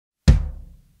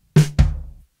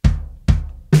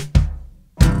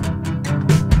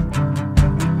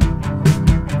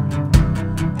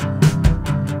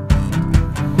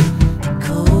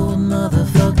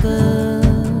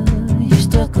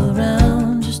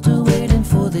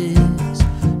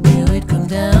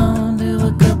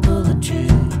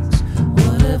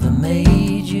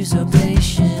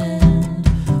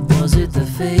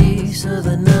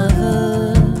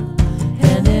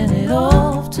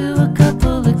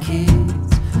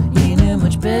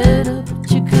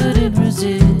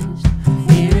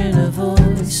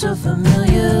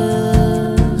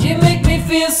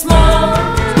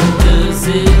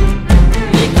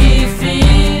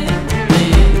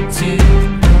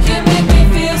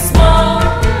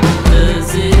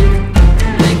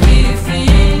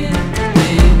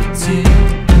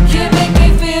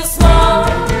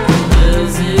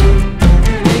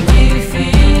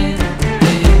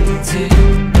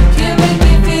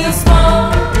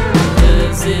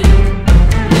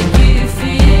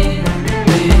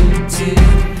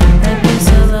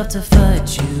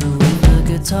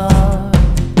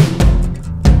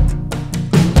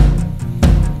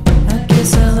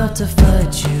to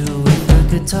fight you with a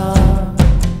guitar.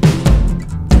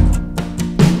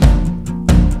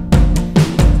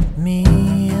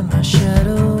 Me and my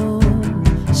shadow,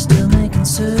 still making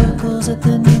circles at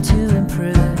the need to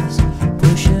impress,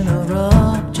 pushing a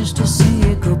rock just to see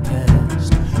it go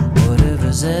past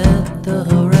whatever's at the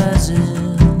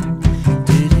horizon.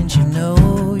 Didn't you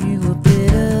know you were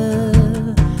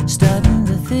bitter? Starting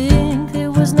to think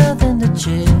there was nothing to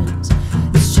chance.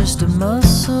 It's just a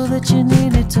muscle that you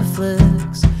needed to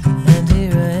flex, and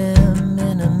here I am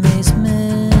in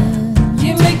amazement.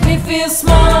 You make me feel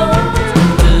small.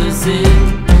 Does it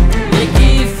make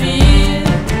you feel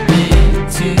big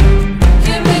too?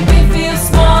 You make me feel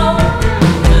small.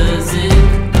 Does it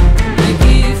make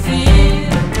you feel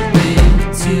big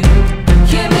too?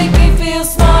 You make me feel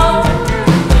small.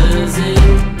 Does it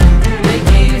make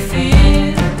you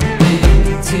feel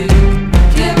big too?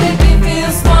 You make me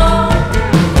feel small.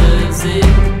 Does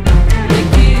it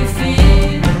make you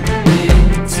feel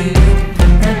big too?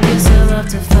 I guess I'll have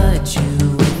to fight you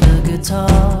with a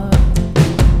guitar.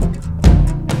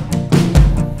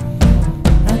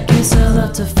 I guess I'll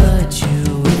have to fight you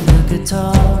with a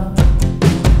guitar.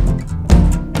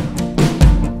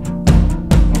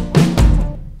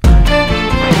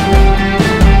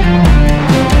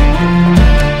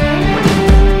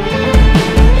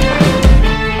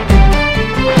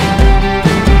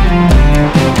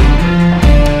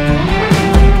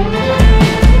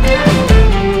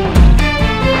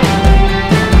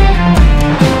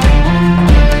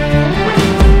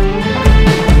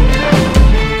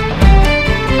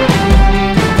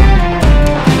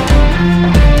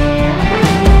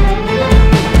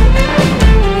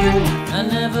 I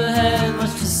never had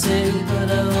much to say, but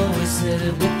I always said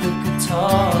it with the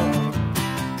guitar.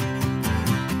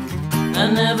 I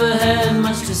never had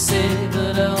much to say,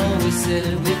 but I always said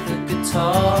it with the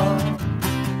guitar.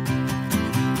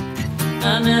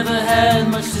 I never had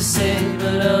much to say,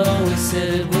 but I always said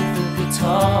it with the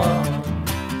guitar.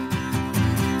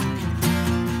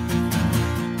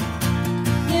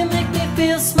 You make me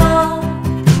feel small.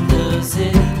 Does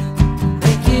it